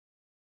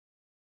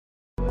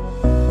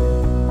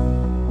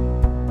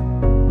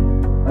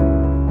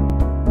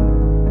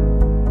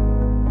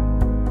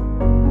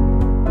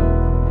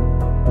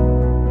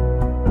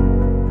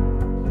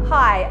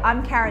Hi,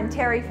 I'm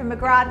Karenterry from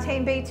McGrath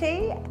Team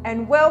BT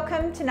and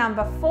welcome to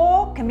number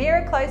 4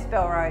 Camira Close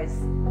Belrose.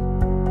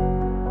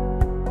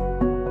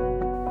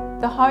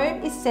 The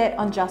home is set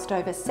on just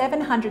over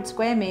 700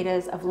 square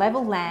metres of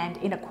level land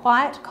in a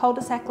quiet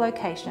cul-de-sac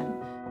location.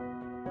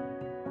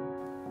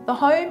 The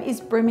home is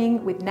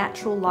brimming with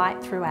natural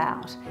light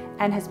throughout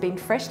and has been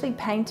freshly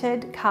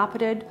painted,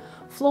 carpeted,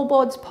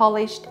 floorboards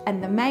polished,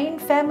 and the main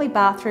family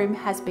bathroom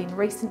has been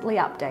recently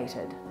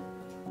updated.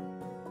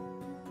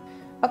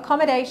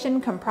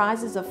 Accommodation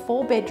comprises of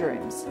 4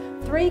 bedrooms,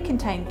 3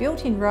 contain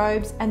built-in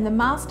robes and the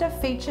master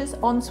features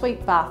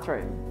ensuite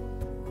bathroom.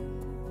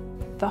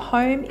 The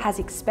home has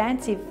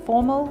expansive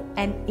formal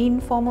and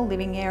informal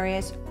living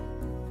areas.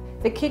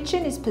 The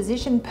kitchen is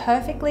positioned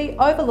perfectly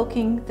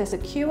overlooking the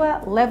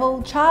secure,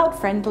 level,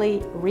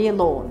 child-friendly rear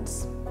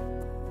lawns.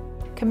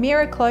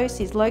 Camira Close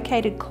is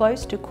located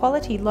close to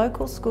quality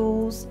local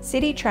schools,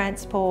 city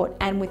transport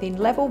and within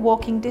level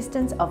walking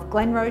distance of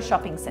Glenrose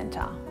shopping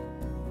centre.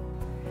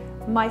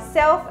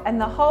 Myself and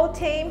the whole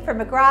team from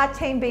McGrath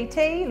Team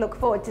BT look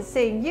forward to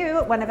seeing you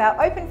at one of our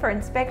open for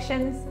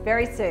inspections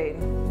very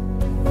soon.